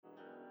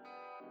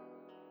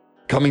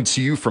Coming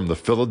to you from the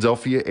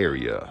Philadelphia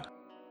area,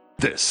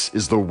 this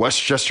is the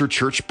Westchester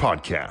Church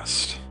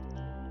Podcast.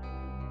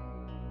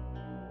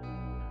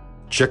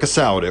 Check us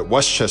out at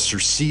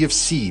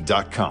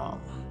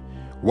westchestercfc.com.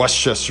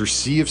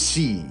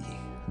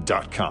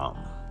 westchestercfc.com.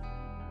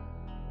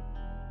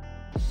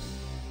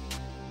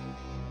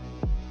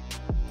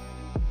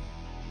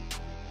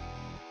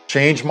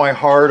 Change my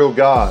heart, O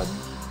God.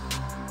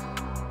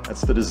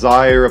 That's the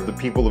desire of the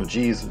people of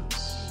Jesus.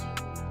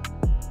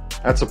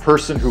 That's a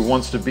person who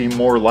wants to be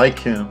more like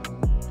him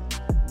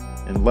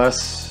and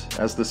less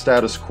as the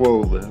status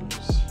quo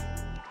lives.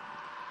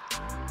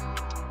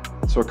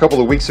 So a couple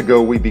of weeks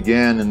ago, we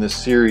began in this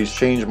series,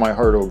 Change My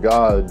Heart, O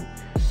God.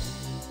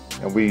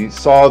 And we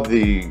saw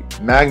the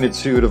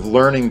magnitude of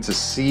learning to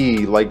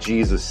see like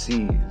Jesus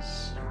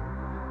sees.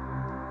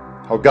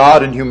 How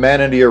God and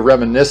humanity are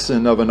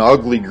reminiscent of an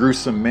ugly,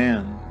 gruesome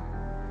man.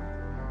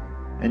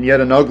 And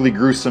yet an ugly,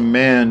 gruesome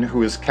man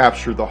who has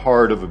captured the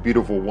heart of a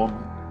beautiful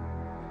woman.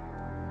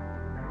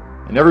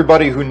 And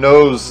everybody who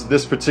knows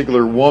this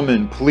particular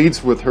woman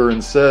pleads with her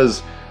and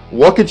says,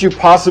 what could you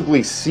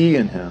possibly see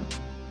in him?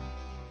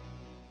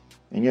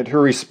 And yet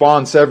her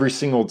response every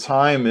single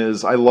time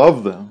is, I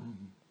love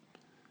them.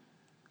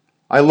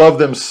 I love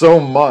them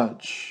so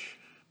much.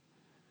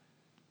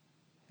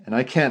 And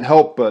I can't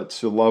help but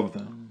to love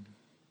them.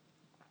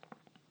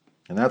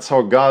 And that's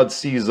how God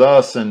sees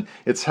us, and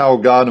it's how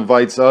God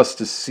invites us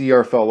to see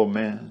our fellow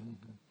man.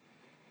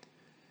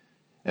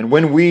 And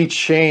when we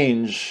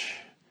change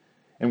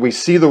and we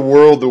see the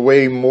world the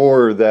way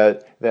more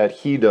that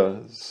he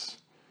does,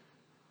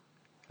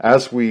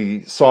 as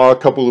we saw a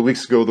couple of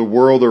weeks ago, the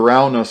world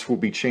around us will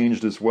be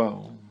changed as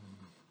well.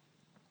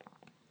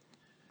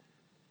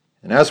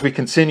 And as we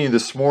continue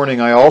this morning,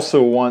 I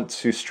also want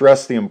to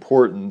stress the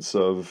importance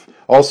of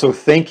also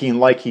thinking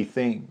like he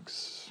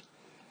thinks.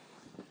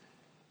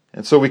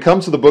 And so we come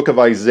to the book of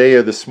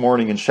Isaiah this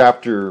morning in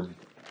chapter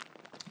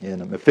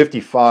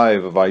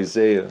 55 of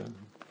Isaiah.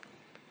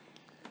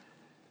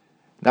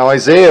 Now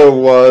Isaiah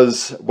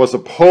was a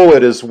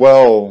poet as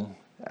well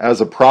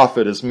as a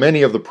prophet, as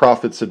many of the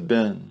prophets had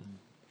been.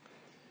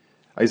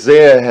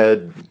 Isaiah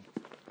had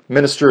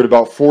ministered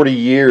about 40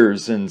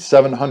 years in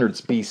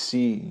 700s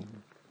BC.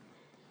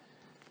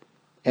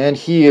 And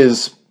he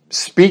is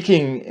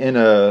speaking in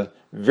a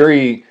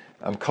very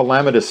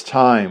calamitous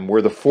time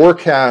where the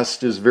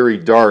forecast is very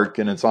dark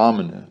and it's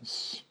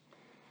ominous.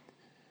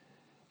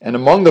 And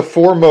among the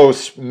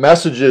foremost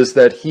messages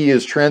that he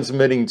is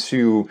transmitting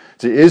to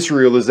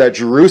Israel is that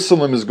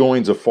Jerusalem is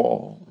going to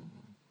fall.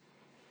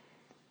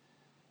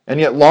 And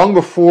yet long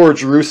before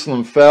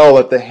Jerusalem fell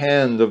at the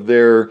hand of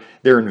their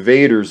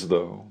invaders,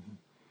 though,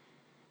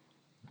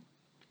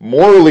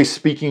 morally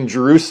speaking,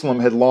 Jerusalem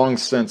had long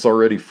since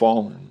already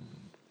fallen.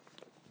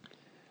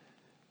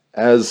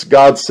 As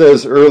God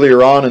says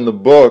earlier on in the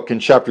book, in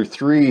chapter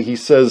 3, he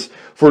says,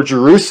 for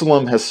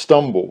Jerusalem has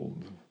stumbled,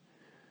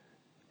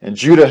 and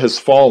Judah has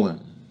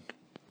fallen,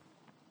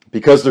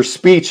 because their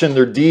speech and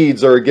their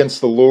deeds are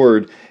against the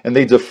Lord, and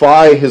they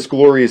defy his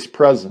glorious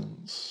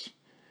presence.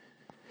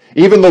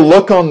 Even the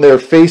look on their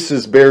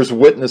faces bears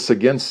witness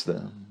against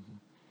them.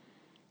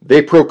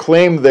 They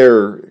proclaim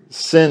their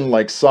sin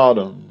like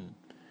Sodom,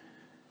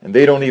 and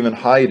they don't even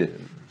hide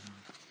it.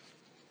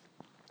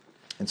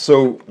 And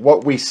so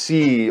what we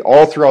see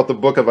all throughout the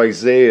book of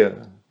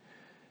Isaiah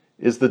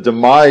is the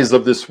demise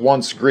of this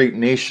once great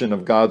nation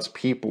of God's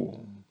people,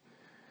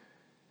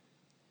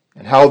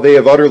 and how they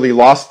have utterly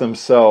lost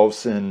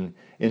themselves in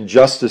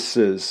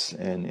injustices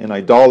and in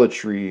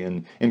idolatry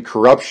and in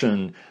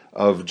corruption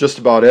of just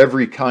about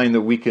every kind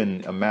that we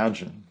can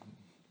imagine.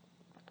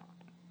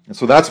 And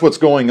so that's what's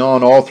going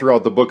on all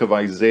throughout the book of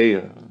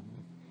Isaiah.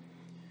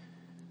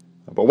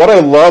 But what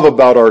I love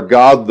about our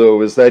God,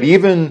 though, is that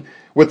even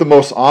with the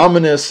most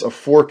ominous of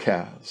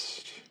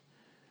forecasts,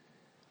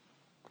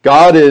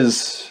 God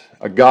is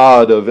a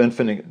God of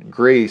infinite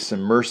grace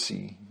and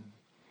mercy.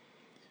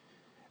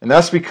 And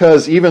that's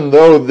because even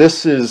though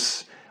this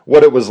is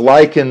what it was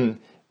like in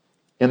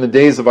the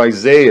days of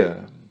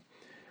Isaiah,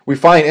 we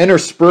find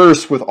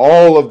interspersed with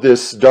all of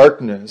this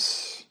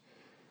darkness,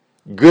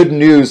 good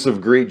news of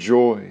great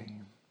joy,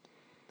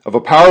 of a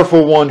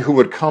powerful one who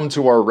would come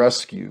to our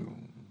rescue.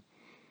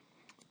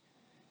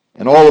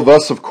 And all of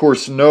us, of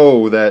course,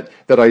 know that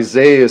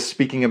Isaiah is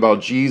speaking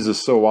about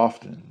Jesus so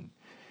often.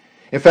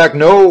 In fact,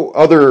 no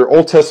other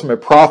Old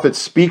Testament prophet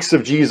speaks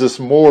of Jesus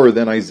more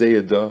than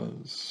Isaiah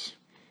does.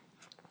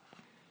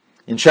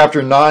 In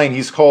chapter 9,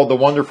 he's called the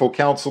Wonderful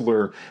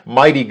Counselor,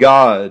 Mighty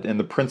God, and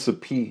the Prince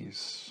of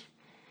Peace.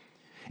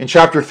 In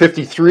chapter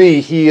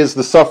 53, he is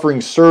the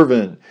suffering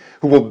servant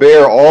who will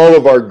bear all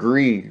of our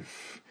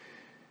grief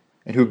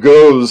and who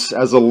goes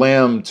as a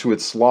lamb to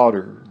its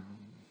slaughter.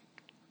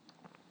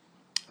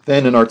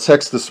 Then in our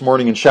text this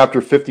morning in chapter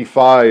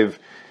 55,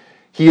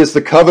 he is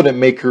the covenant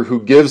maker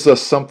who gives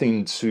us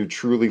something to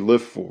truly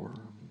live for.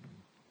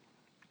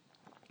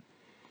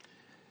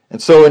 And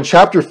so in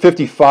chapter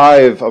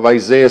 55 of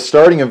Isaiah,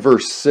 starting in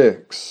verse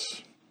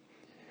 6,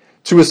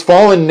 to his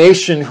fallen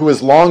nation who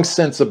has long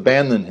since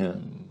abandoned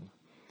him,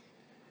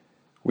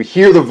 We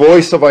hear the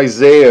voice of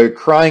Isaiah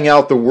crying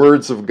out the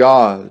words of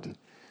God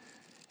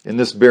in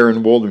this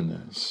barren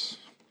wilderness,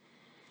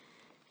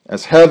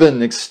 as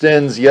heaven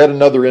extends yet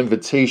another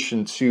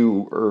invitation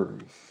to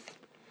earth.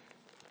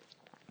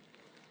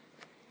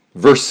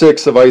 Verse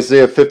 6 of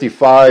Isaiah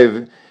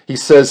 55, he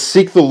says,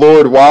 "Seek the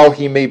Lord while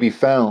he may be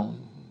found.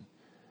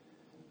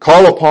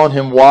 Call upon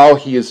him while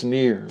he is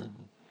near.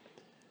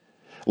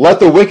 Let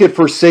the wicked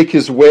forsake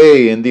his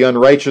way, and the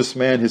unrighteous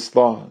man his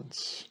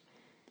thoughts.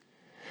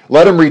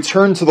 Let him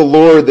return to the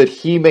Lord, that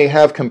he may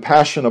have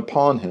compassion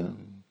upon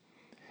him,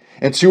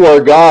 and to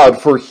our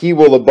God, for he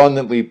will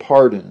abundantly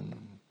pardon."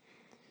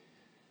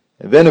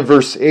 And then in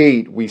verse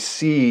 8, we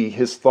see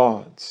his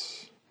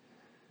thoughts.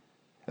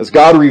 As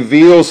God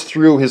reveals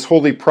through his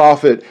holy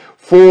prophet,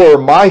 "For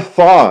my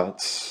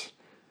thoughts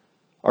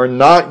are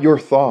not your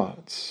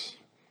thoughts,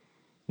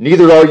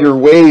 neither are your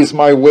ways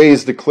my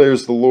ways,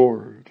 declares the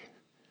Lord.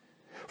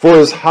 For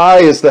as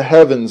high as the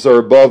heavens are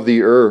above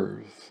the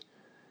earth,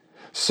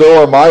 so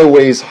are my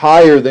ways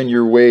higher than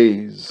your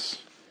ways,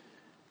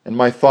 and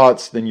my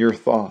thoughts than your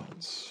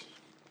thoughts."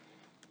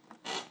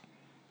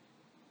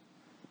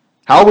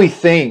 How we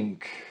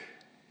think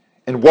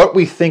and what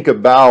we think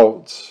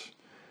about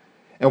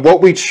and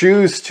what we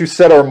choose to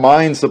set our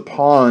minds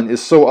upon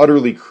is so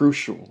utterly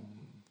crucial.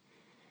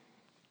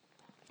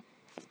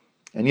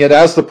 And yet,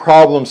 as the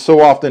problem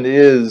so often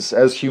is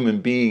as human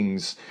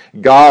beings,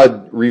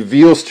 God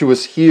reveals to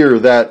us here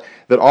that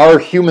our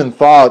human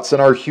thoughts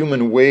and our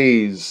human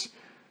ways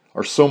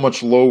are so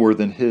much lower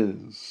than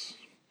his.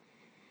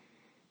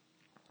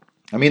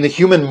 I mean, the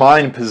human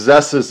mind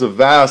possesses a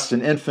vast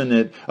and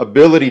infinite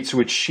ability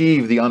to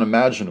achieve the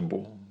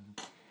unimaginable.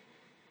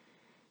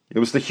 It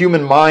was the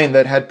human mind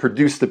that had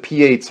produced the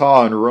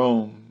Pietà in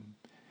Rome,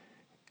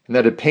 and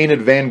that had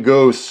painted Van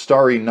Gogh's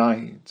Starry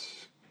Night.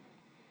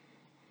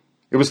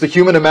 It was the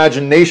human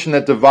imagination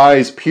that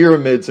devised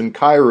pyramids in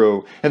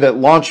Cairo and that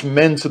launched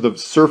men to the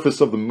surface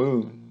of the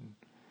moon.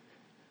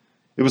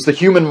 It was the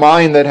human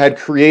mind that had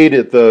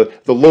created the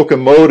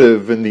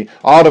locomotive and the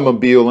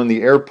automobile and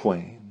the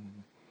airplane.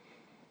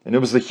 And it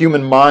was the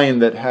human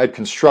mind that had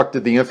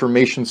constructed the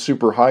information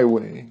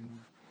superhighway.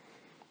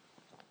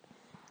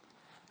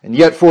 And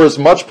yet, for as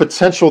much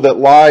potential that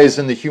lies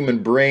in the human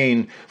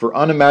brain for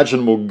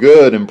unimaginable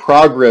good and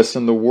progress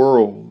in the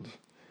world,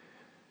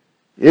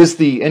 is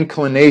the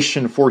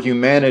inclination for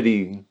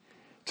humanity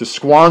to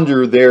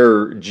squander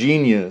their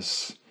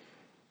genius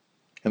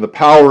and the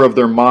power of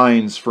their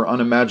minds for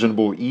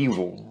unimaginable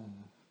evil.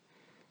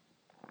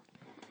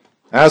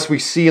 As we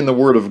see in the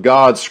Word of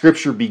God,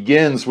 Scripture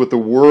begins with a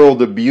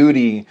world of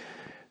beauty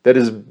that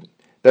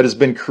has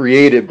been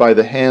created by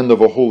the hand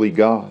of a holy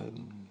God.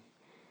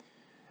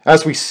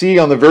 As we see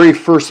on the very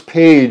first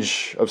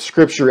page of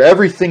Scripture,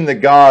 everything that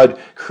God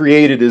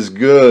created is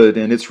good,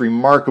 and it's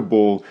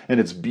remarkable, and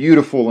it's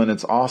beautiful, and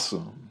it's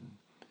awesome.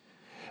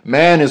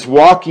 Man is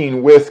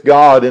walking with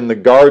God in the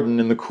garden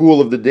in the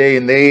cool of the day,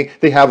 and they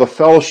have a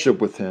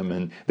fellowship with him,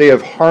 and they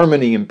have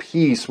harmony and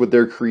peace with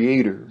their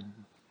Creator.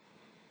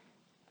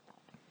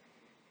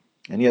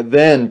 And yet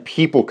then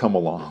people come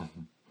along.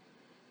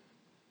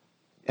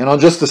 And on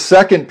just the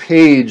second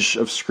page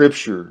of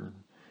Scripture,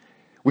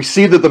 we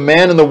see that the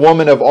man and the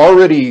woman have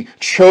already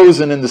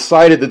chosen and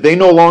decided that they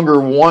no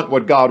longer want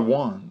what God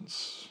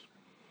wants.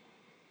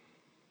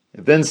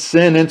 And then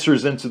sin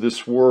enters into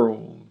this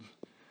world.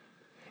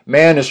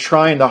 Man is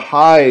trying to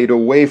hide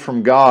away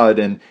from God,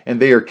 and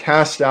they are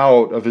cast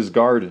out of his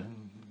garden.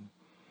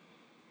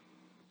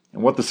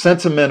 And what the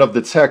sentiment of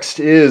the text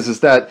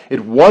is that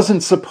it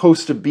wasn't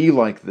supposed to be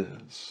like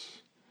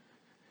this.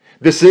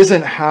 This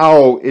isn't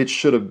how it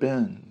should have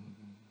been.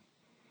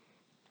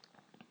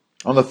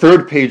 On the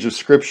third page of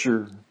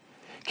Scripture,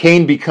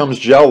 Cain becomes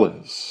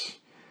jealous,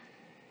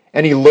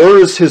 and he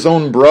lures his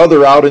own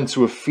brother out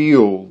into a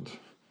field,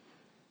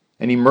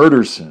 and he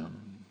murders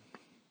him,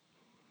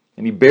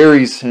 and he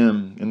buries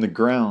him in the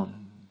ground.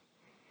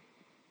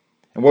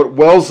 And what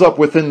wells up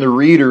within the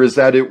reader is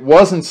that it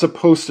wasn't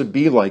supposed to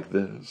be like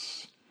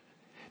this.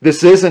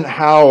 This isn't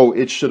how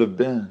it should have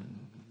been.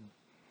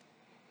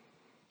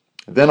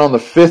 Then on the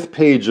fifth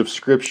page of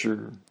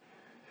Scripture,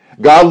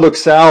 God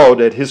looks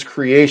out at his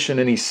creation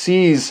and he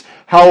sees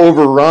how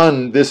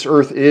overrun this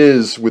earth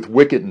is with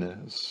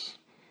wickedness.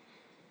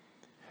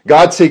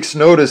 God takes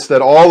notice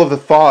that all of the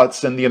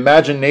thoughts and the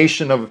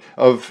imagination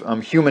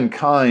of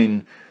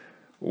humankind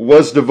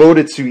was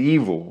devoted to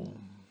evil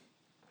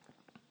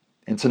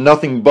and to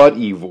nothing but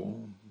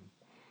evil.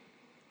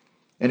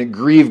 And it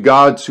grieved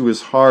God to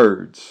his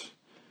heart,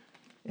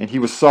 and he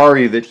was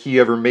sorry that he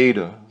ever made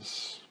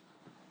us.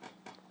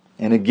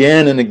 And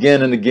again and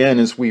again and again,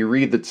 as we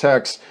read the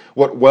text,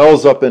 what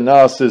wells up in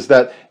us is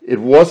that it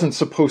wasn't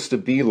supposed to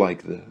be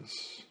like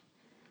this.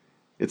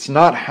 It's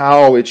not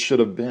how it should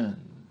have been.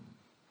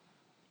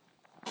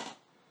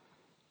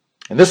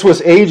 And this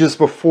was ages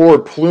before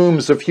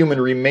plumes of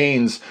human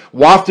remains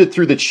wafted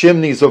through the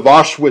chimneys of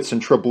Auschwitz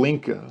and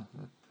Treblinka.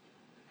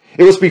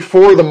 It was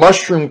before the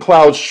mushroom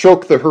clouds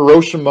shook the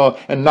Hiroshima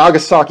and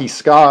Nagasaki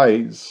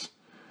skies.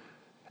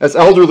 as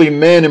elderly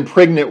men and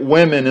pregnant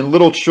women and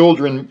little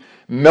children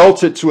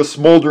melted to a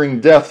smoldering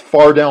death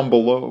far down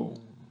below.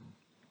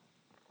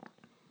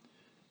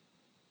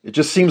 It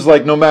just seems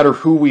like no matter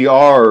who we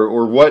are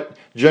or what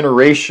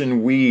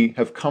generation we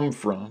have come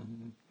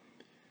from,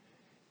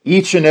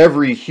 each and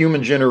every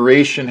human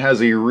generation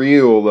has a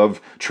reel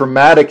of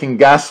traumatic and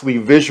ghastly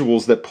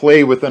visuals that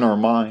play within our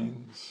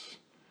minds.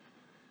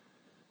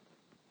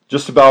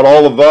 Just about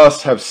all of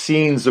us have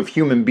scenes of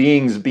human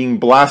beings being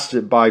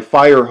blasted by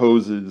fire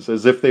hoses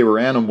as if they were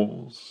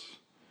animals.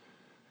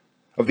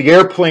 Of the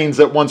airplanes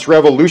that once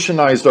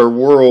revolutionized our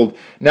world,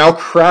 now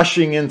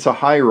crashing into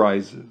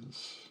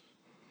high-rises.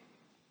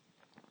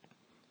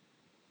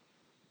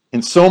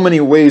 In so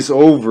many ways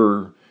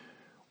over,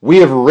 we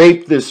have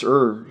raped this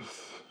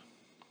earth,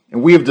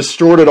 and we have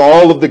distorted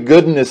all of the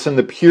goodness and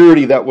the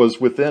purity that was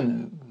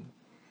within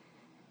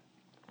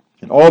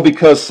it. And all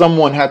because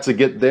someone had to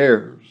get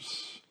theirs.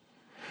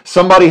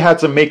 Somebody had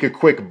to make a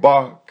quick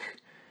buck.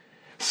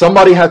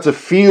 Somebody had to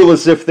feel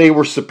as if they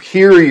were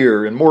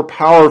superior and more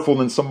powerful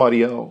than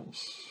somebody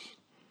else.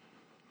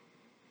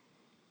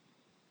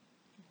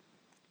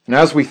 And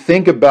as we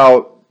think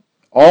about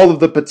all of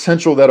the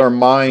potential that our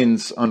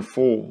minds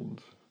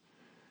unfold,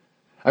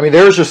 I mean,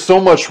 there's just so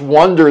much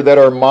wonder that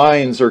our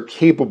minds are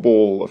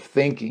capable of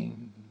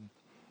thinking.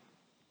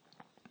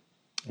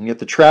 And yet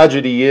the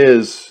tragedy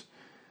is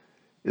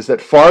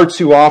that far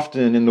too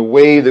often in the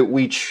way that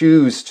we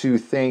choose to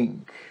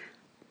think,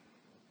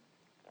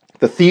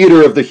 the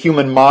theater of the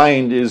human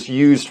mind is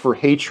used for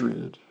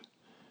hatred,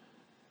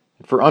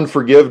 for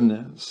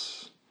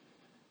unforgiveness,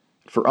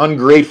 for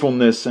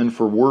ungratefulness, and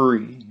for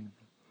worry.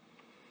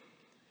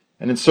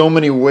 And in so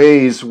many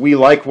ways, we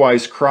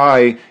likewise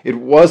cry, it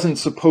wasn't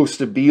supposed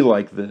to be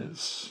like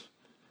this.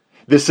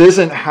 This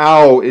isn't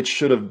how it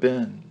should have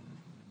been.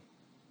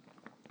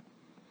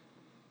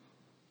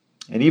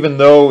 And even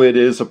though it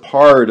is a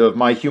part of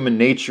my human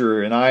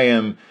nature and I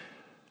am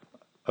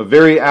a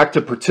very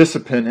active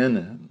participant in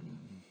it,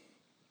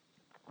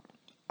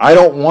 I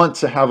don't want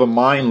to have a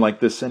mind like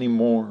this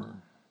anymore.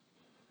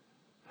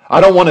 I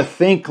don't want to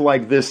think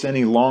like this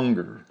any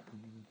longer.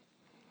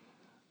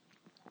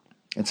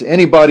 And to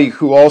anybody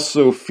who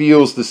also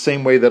feels the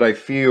same way that I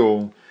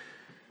feel,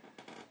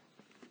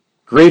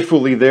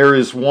 gratefully there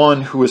is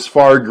one who is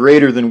far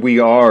greater than we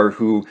are,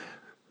 who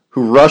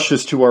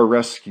rushes to our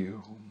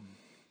rescue.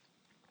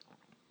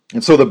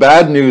 And so the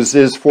bad news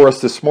is for us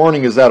this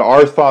morning is that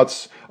our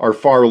thoughts are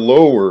far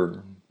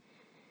lower.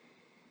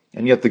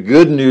 And yet the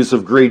good news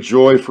of great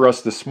joy for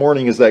us this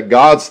morning is that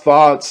God's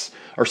thoughts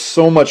are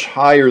so much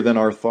higher than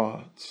our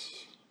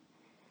thoughts.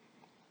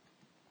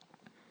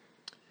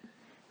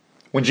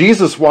 When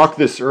Jesus walked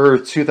this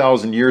earth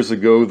 2,000 years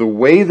ago, the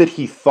way that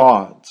he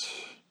thought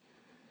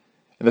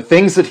and the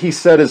things that he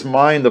set his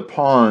mind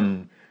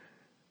upon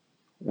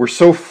were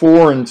so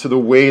foreign to the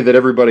way that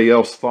everybody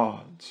else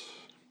thought.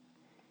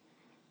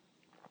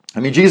 I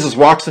mean, Jesus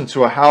walks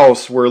into a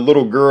house where a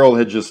little girl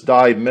had just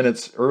died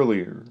minutes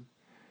earlier.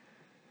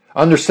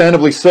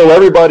 Understandably so,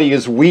 everybody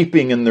is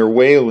weeping and they're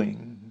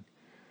wailing.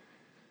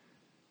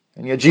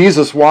 And yet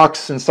Jesus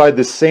walks inside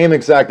this same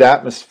exact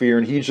atmosphere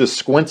and he's just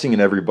squinting at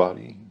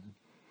everybody.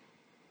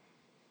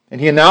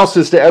 And he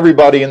announces to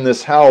everybody in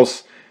this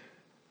house,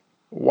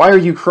 why are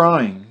you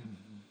crying?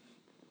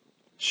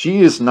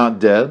 She is not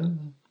dead.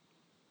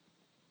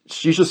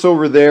 She's just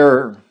over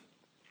there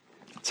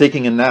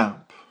taking a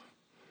nap.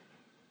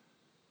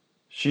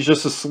 She's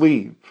just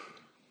asleep.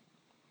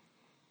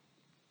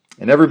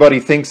 And everybody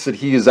thinks that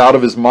he is out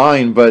of his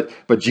mind, but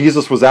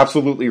Jesus was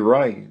absolutely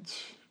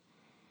right.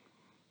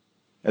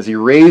 As he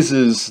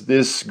raises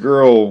this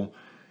girl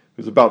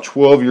who's about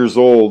 12 years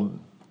old,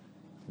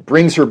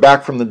 brings her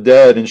back from the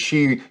dead, and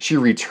she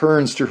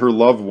returns to her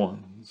loved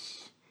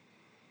ones.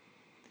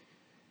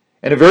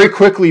 And it very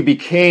quickly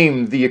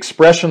became the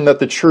expression that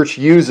the church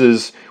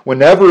uses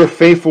whenever a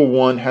faithful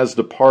one has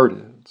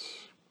departed.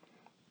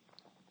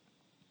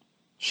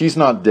 She's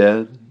not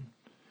dead.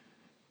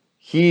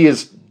 He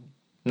is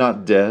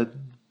not dead.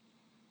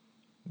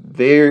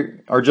 They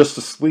are just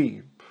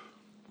asleep.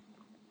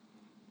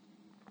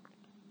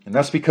 And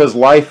that's because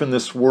life in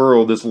this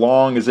world, as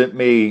long as it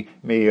may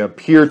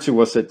appear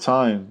to us at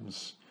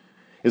times,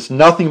 is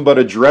nothing but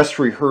a dress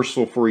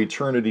rehearsal for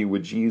eternity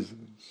with Jesus.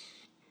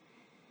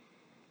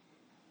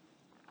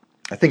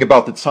 I think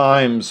about the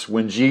times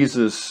when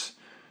Jesus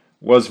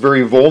was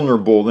very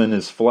vulnerable in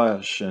his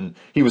flesh, and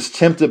he was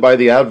tempted by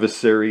the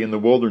adversary in the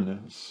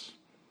wilderness.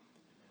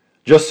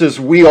 Just as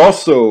we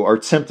also are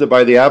tempted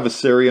by the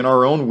adversary in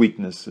our own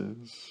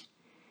weaknesses.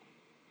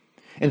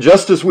 And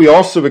just as we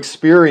also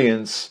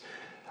experience,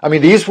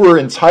 these were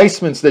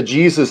enticements that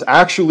Jesus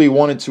actually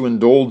wanted to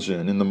indulge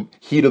in the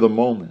heat of the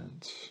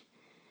moment.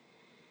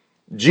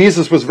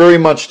 Jesus was very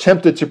much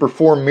tempted to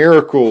perform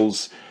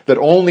miracles that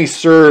only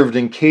served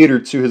and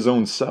catered to his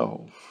own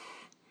self.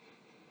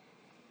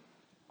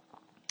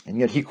 And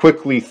yet he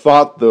quickly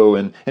thought, though,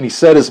 and he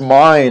set his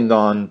mind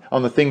on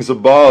the things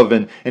above,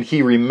 and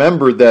he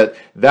remembered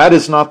that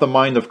is not the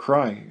mind of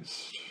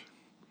Christ.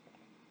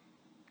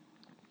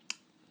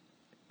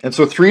 And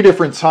so 3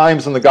 different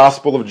times in the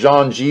Gospel of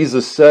John,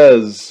 Jesus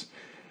says,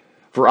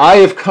 For I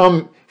have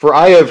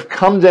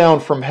come down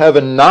from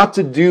heaven not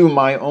to do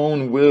my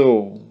own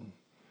will,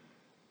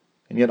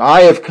 and yet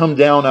I have come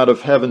down out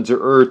of heaven to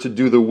earth to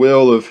do the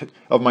will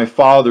of my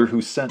Father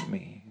who sent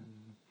me.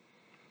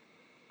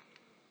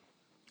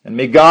 And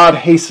may God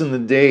hasten the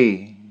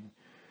day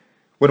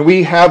when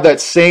we have that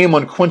same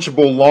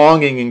unquenchable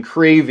longing and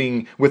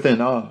craving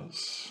within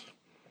us.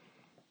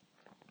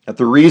 That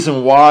the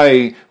reason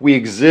why we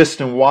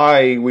exist and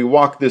why we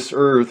walk this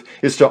earth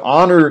is to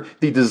honor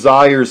the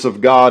desires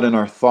of God in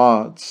our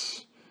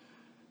thoughts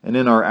and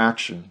in our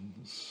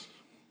actions.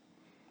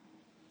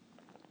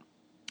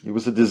 It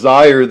was a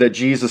desire that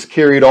Jesus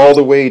carried all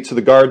the way to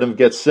the Garden of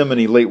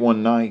Gethsemane late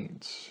one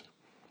night.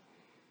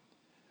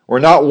 Or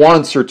not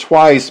once or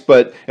twice,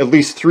 but at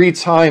least 3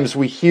 times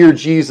we hear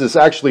Jesus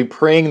actually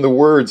praying the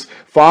words,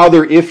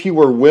 Father, if you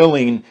are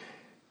willing,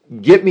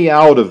 get me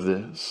out of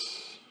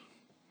this.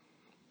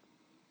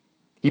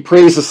 He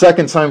prays the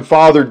second time,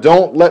 Father,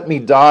 don't let me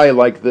die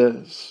like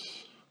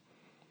this.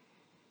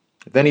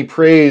 Then he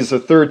prays a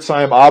third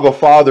time, Abba,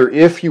 Father,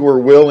 if you are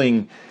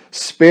willing,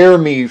 spare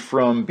me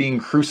from being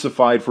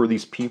crucified for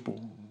these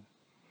people.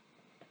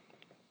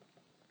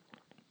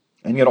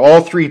 And yet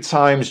all 3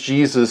 times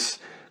Jesus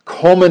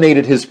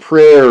culminated his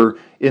prayer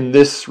in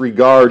this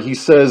regard. He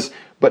says,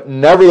 but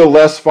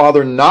nevertheless,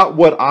 Father, not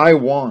what I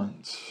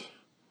want,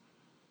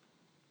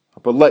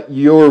 but let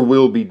your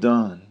will be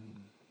done.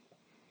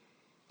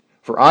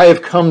 For I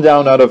have come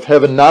down out of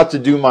heaven not to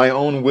do my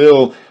own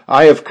will.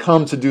 I have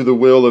come to do the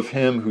will of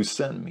him who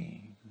sent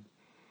me.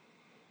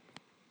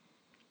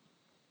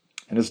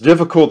 And as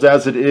difficult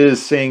as it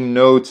is saying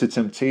no to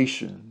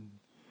temptation,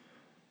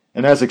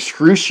 and as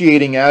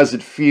excruciating as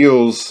it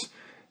feels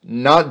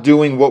not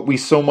doing what we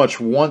so much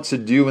want to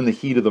do in the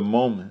heat of the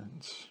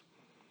moment,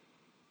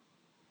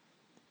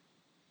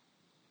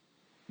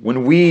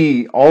 when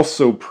we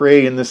also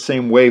pray in the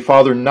same way,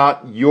 Father,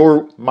 not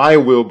my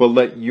will, but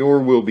let your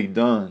will be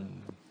done,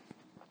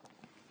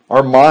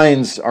 our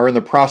minds are in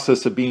the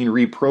process of being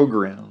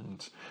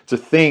reprogrammed to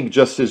think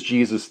just as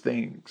Jesus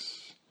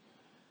thinks.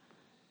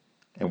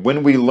 And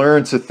when we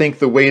learn to think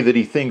the way that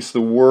he thinks,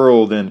 the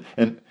world and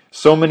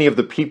so many of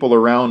the people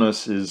around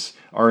us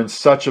are in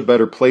such a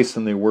better place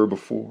than they were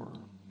before.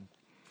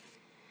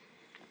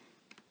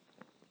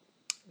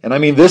 And I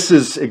mean, this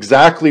is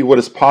exactly what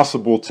is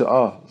possible to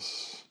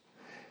us.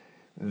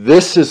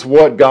 This is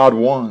what God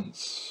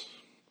wants.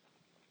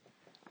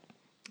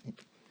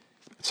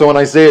 So in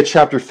Isaiah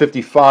chapter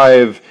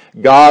 55,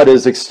 God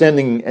is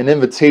extending an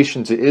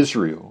invitation to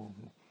Israel.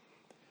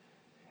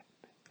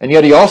 And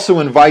yet he also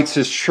invites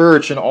his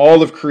church and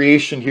all of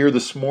creation here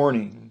this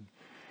morning.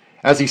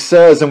 As he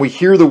says, and we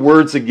hear the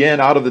words again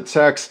out of the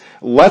text,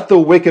 let the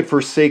wicked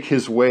forsake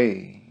his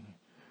way,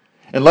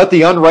 and let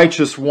the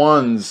unrighteous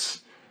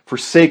ones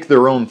forsake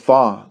their own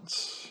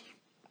thoughts.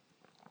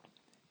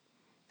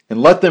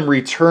 And let them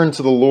return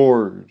to the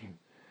Lord,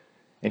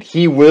 and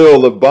he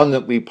will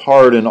abundantly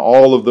pardon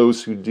all of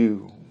those who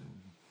do.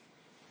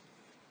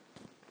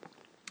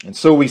 And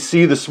so we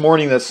see this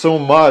morning that so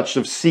much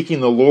of seeking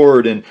the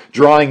Lord and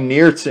drawing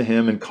near to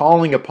him and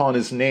calling upon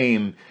his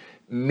name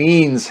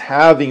means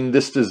having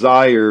this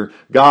desire,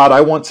 God, I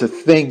want to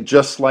think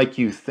just like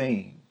you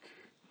think.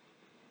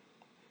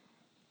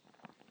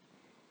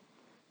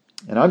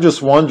 And I'm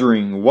just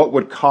wondering what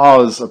would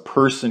cause a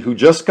person who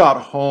just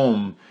got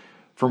home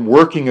from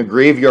working a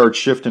graveyard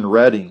shift in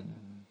Reading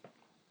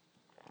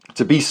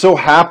to be so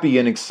happy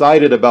and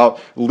excited about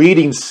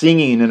leading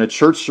singing in a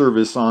church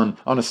service on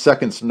a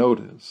second's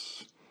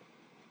notice.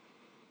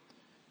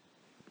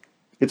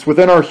 It's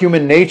within our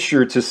human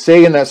nature to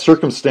say in that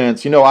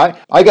circumstance,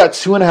 I got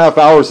 2.5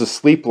 hours of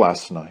sleep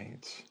last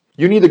night.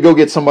 You need to go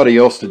get somebody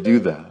else to do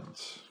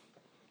that.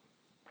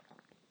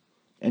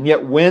 And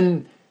yet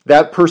when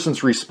that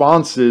person's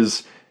response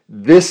is,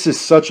 this is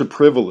such a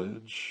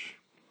privilege,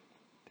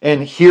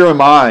 and here am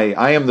I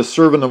am the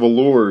servant of the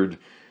Lord,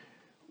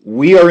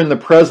 we are in the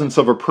presence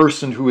of a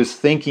person who is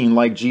thinking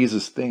like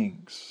Jesus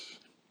thinks.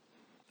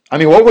 I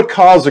mean, what would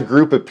cause a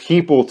group of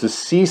people to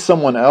see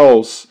someone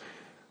else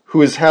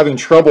who is having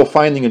trouble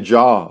finding a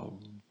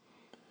job,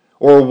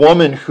 or a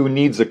woman who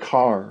needs a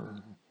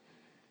car,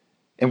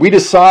 and we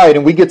decide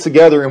and we get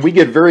together and we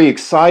get very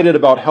excited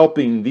about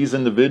helping these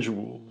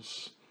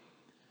individuals,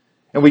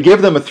 and we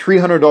give them a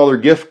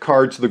 $300 gift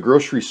card to the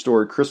grocery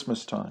store at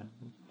Christmas time,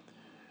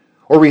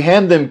 or we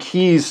hand them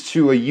keys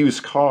to a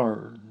used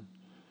car.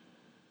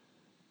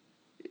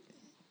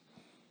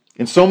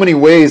 In so many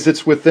ways,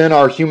 it's within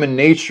our human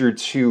nature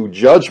to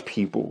judge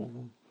people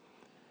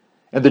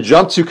and to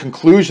jump to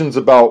conclusions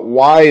about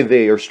why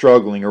they are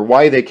struggling or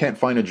why they can't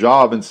find a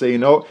job and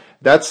say,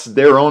 that's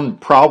their own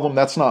problem,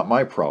 that's not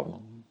my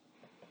problem.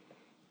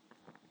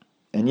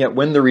 And yet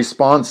when the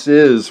response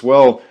is,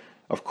 well,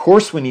 of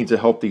course we need to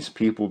help these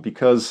people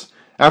because,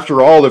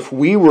 after all, if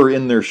we were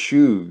in their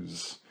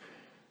shoes,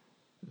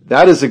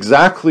 that is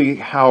exactly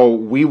how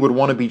we would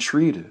want to be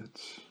treated.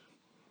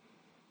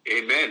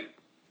 Amen.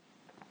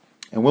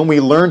 And when we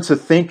learn to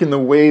think in the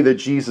way that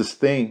Jesus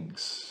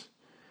thinks,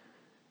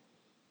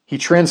 He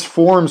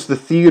transforms the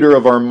theater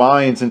of our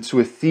minds into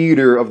a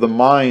theater of the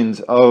mind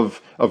of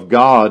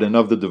God and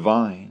of the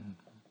divine.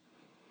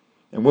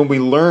 And when we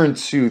learn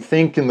to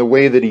think in the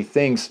way that he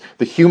thinks,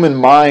 the human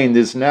mind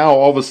is now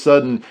all of a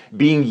sudden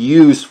being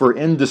used for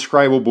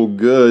indescribable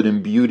good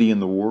and beauty in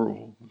the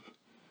world.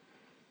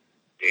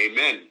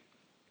 Amen.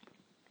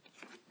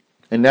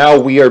 And now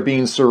we are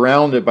being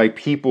surrounded by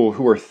people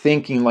who are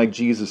thinking like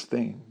Jesus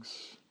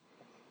thinks.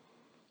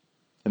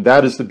 And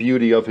that is the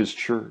beauty of his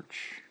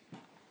church.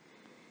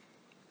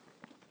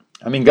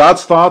 I mean,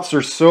 God's thoughts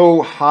are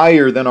so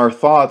higher than our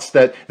thoughts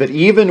that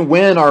even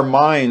when our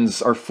minds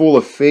are full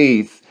of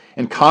faith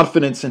and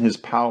confidence in his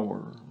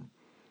power,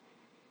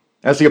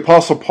 as the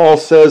Apostle Paul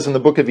says in the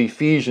book of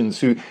Ephesians,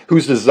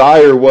 whose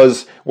desire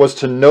was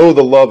to know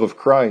the love of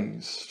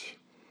Christ,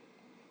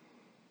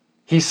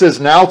 he says,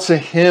 now to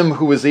him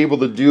who is able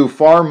to do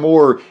far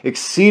more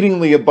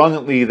exceedingly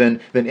abundantly than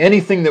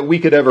anything that we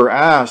could ever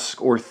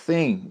ask or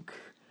think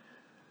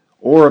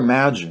or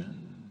imagine,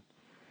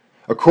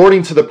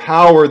 according to the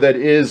power that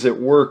is at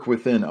work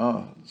within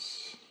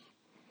us.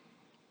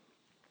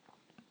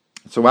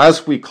 So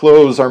as we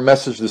close our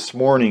message this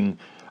morning,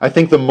 I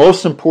think the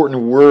most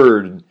important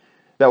word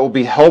that will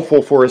be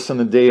helpful for us in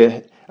the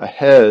day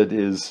ahead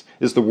is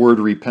the word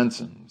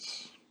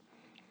repentance.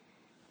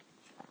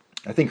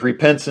 I think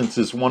repentance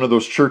is one of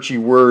those churchy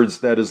words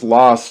that has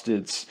lost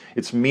its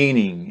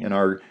meaning in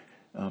our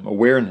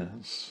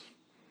awareness.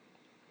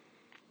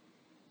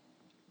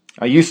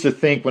 I used to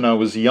think when I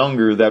was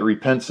younger that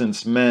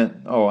repentance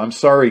meant, oh, I'm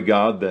sorry,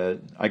 God, that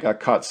I got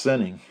caught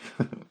sinning.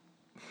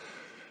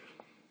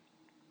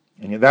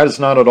 And that is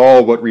not at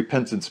all what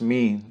repentance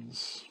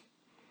means.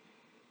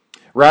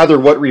 Rather,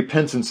 what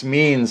repentance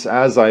means,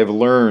 as I have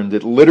learned,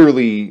 it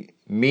literally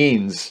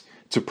means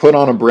to put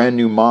on a brand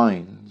new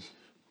mind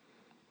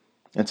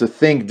and to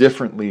think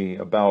differently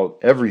about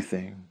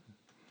everything.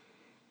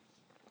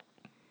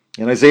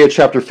 In Isaiah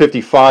chapter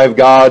 55,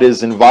 God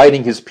is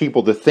inviting his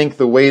people to think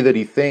the way that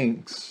he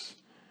thinks.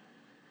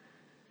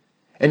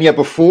 And yet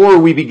before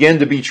we begin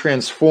to be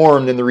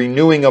transformed in the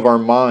renewing of our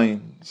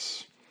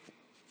minds,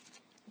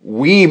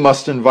 we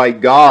must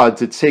invite God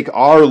to take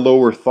our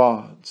lower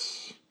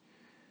thoughts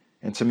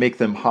and to make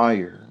them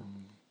higher.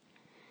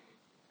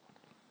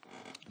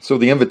 So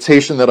the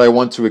invitation that I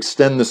want to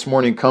extend this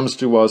morning comes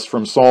to us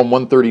from Psalm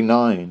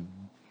 139.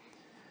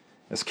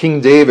 As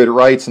King David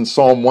writes in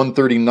Psalm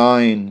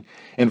 139,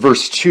 in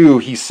verse 2,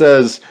 he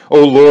says,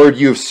 O Lord,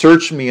 you have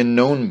searched me and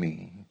known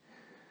me.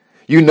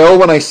 You know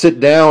when I sit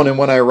down and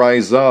when I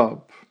rise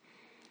up,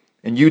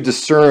 and you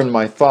discern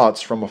my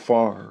thoughts from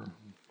afar.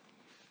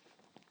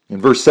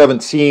 In verse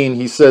 17,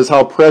 he says,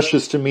 how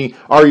precious to me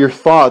are your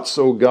thoughts,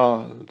 O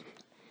God.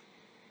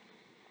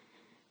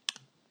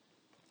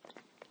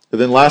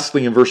 And then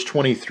lastly, in verse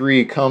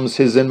 23 comes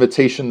his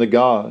invitation to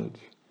God.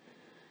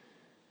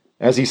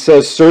 As he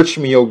says, search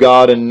me, O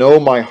God, and know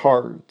my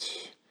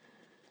heart.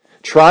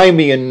 Try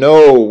me and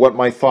know what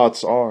my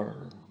thoughts are.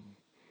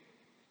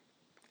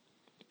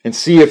 And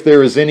see if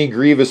there is any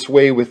grievous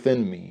way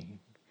within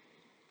me.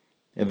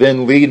 And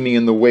then lead me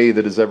in the way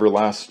that is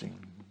everlasting.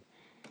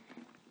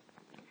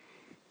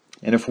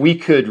 And if we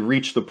could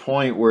reach the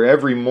point where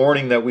every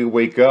morning that we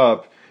wake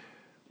up,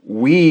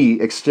 we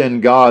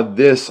extend God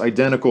this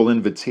identical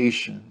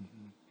invitation.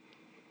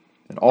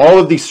 And all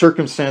of these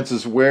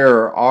circumstances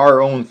where our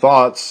own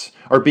thoughts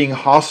are being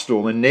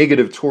hostile and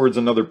negative towards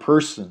another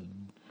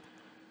person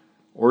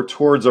or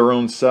towards our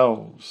own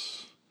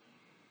selves,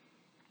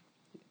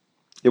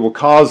 it will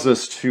cause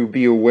us to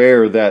be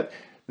aware that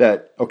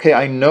okay,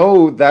 I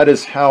know that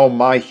is how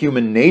my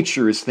human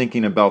nature is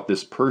thinking about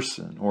this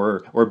person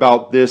or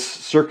about this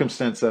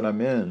circumstance that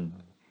I'm in.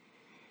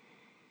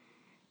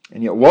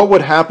 And yet, what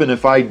would happen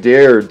if I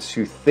dared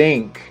to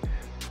think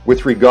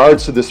with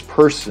regards to this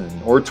person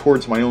or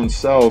towards my own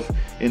self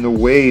in the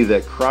way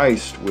that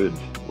Christ would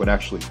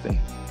actually think?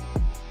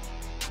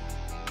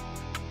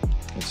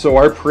 And so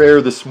our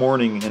prayer this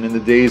morning and in the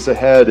days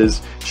ahead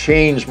is,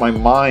 change my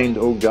mind,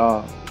 O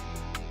God.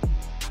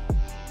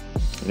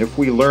 And if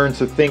we learn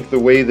to think the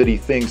way that he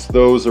thinks,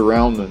 those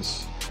around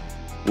us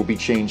will be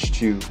changed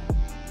too.